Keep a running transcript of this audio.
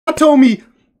told me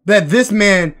that this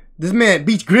man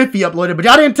Beach Griffey uploaded, but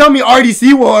y'all didn't tell me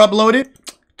RDCworld uploaded.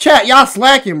 Chat, y'all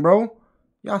slacking, bro.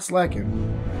 Y'all slacking.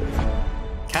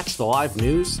 Catch the live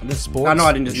news, the sports. I know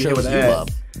I didn't just hear shows what you I love.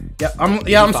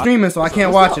 Yeah, I'm streaming, so I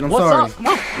can't watch it. I'm sorry. Come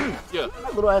on. Yeah.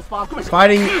 Little ass five. Come here.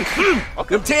 Fighting.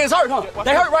 Okay. Them 10s hurt, huh?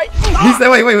 They hurt, right? He said,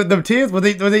 wait, them 10s? Was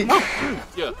they?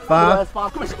 Yeah. 5,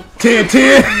 Come here. 10.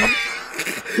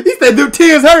 He said them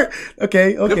 10s hurt.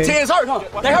 Okay. Them 10s hurt,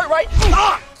 huh? They hurt, right?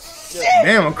 Shit.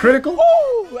 Damn, I'm critical.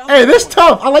 Woo. Hey, this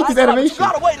tough. I like this animation. You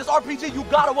gotta wait. This RPG, you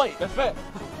gotta wait. That's fact.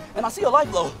 And I see a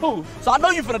life low. So I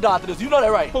know you finna die after this. You know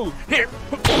that, right? Here.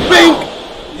 Bink.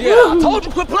 Yeah, I told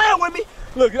you quit playing with me.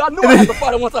 Look, I knew I had to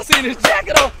fight him once I seen this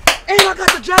jacket on. And I got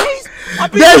the J's. I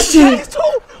beat the J's too.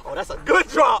 Oh, that's a good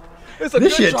drop. It's a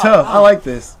this good shit drop. tough. I like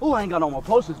this. Oh, I ain't got no more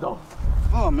posters though.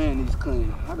 Oh man, these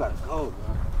clean. I gotta go,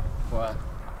 bro. What?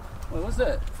 Wait, what's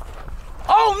that?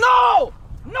 Oh no!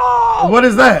 No! What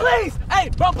is that? Please! Hey,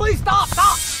 bro, please stop!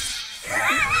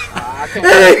 I can't.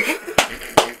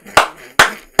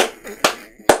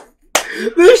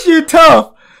 This shit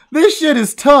tough. This shit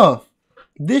is tough.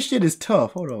 This shit is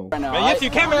tough. Hold on. Right now, man, yes,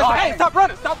 you can, man. Hey, stop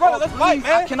running. Let's fight,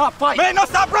 man. I cannot fight. Man, no,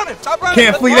 stop running.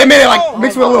 Can't flee. They made it like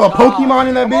mixed with a little Pokemon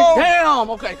in that bitch. Damn.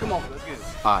 Okay, come on. Let's get it.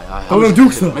 All right. Throw them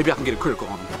dukes up. Maybe I can get a critical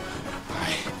on him.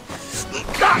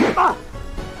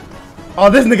 Oh,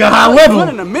 this nigga high level.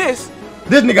 Running a miss.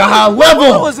 This nigga high What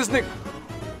level. was this nigga?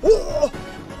 Ooh,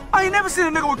 I ain't never seen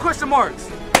a nigga with question marks.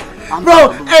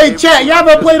 Bro, hey chat, y'all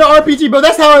ever played an RPG, bro?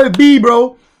 That's how it be,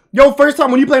 bro. Yo, first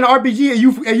time when you play an RPG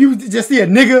and you just see a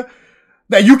nigga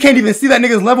that you can't even see that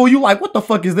nigga's level, you like, what the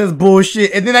fuck is this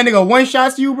bullshit? And then that nigga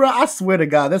one-shots you, bro. I swear to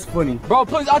God, that's funny. Bro,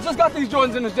 please, I just got these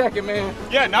Jordans in the jacket, man.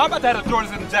 Yeah, now I'm about to have the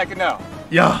Jordans in the jacket now.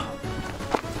 Yeah.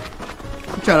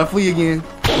 I'm trying to flee again.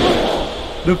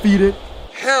 Defeated.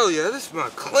 Hell yeah, this smell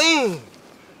clean.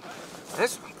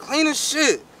 That's clean as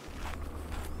shit.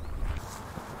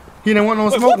 He didn't want no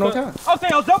smoke, no time. Okay,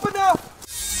 I'm jumping now.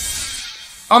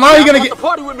 Oh, now he gonna get the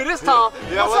party with me this time.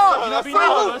 Yeah, what's up?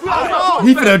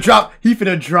 He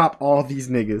finna drop all these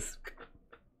niggas.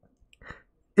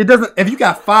 It doesn't, if you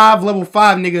got 5 level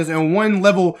 5 niggas and 1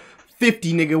 level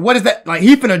 50 nigga, what is that? Like,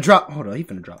 he finna drop, hold on, he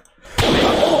finna drop.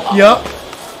 Yup.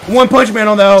 One punch man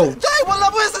on that hole. Jay, what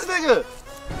level is this nigga?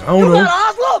 I don't know.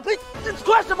 Look, it's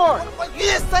question mark. You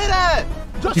didn't say that.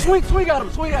 Just swing at him.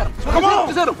 Come on.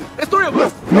 Just hit him. It's 3 of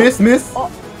us. Miss.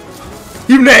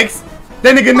 You next.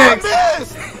 That nigga next.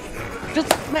 Just,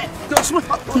 man, don't swing.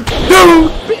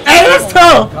 Dude, hey, that's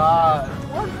tough.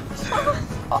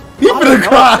 He finna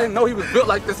cry. I didn't know he was built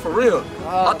like this for real.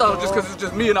 I thought it was just because it's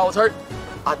just me and I was hurt.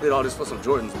 I did all this for some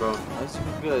Jordans, bro.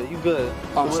 You good.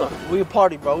 I'm sorry. We a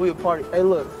party, bro. We a party. Hey,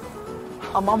 look.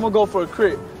 I'm gonna go for a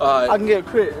crit. All right. I can get a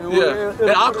crit. Yeah.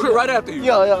 And I'll crit right after you.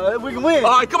 Yeah. We can win.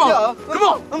 All right, come on. Yeah. Come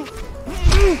on.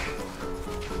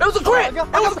 It was a crit.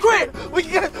 It was a crit. We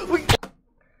can get it.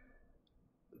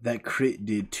 That crit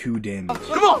did 2 damage.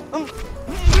 Come on.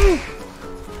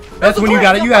 That's when you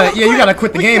gotta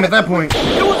quit the game at that point.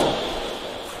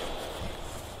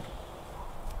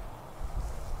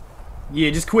 Yeah,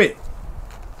 just quit.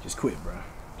 Just quit, bro.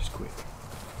 Just quit.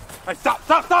 Hey, stop.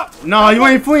 No, you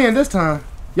ain't fleeing this time.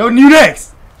 Yo, you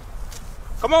next.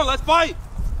 Come on, let's fight.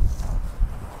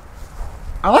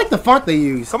 I like the font they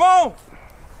use. Come on.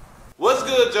 What's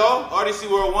good, y'all?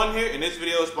 RDCworld1 here, and this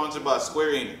video is sponsored by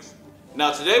Square Enix.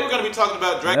 Now, today we're going to be talking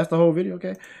about That's the whole video,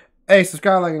 okay? Hey,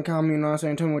 subscribe, like, and comment, you know what I'm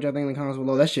saying? Tell me what y'all think in the comments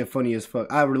below. That shit funny as fuck.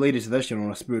 I related to that shit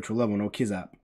on a spiritual level, no kids app.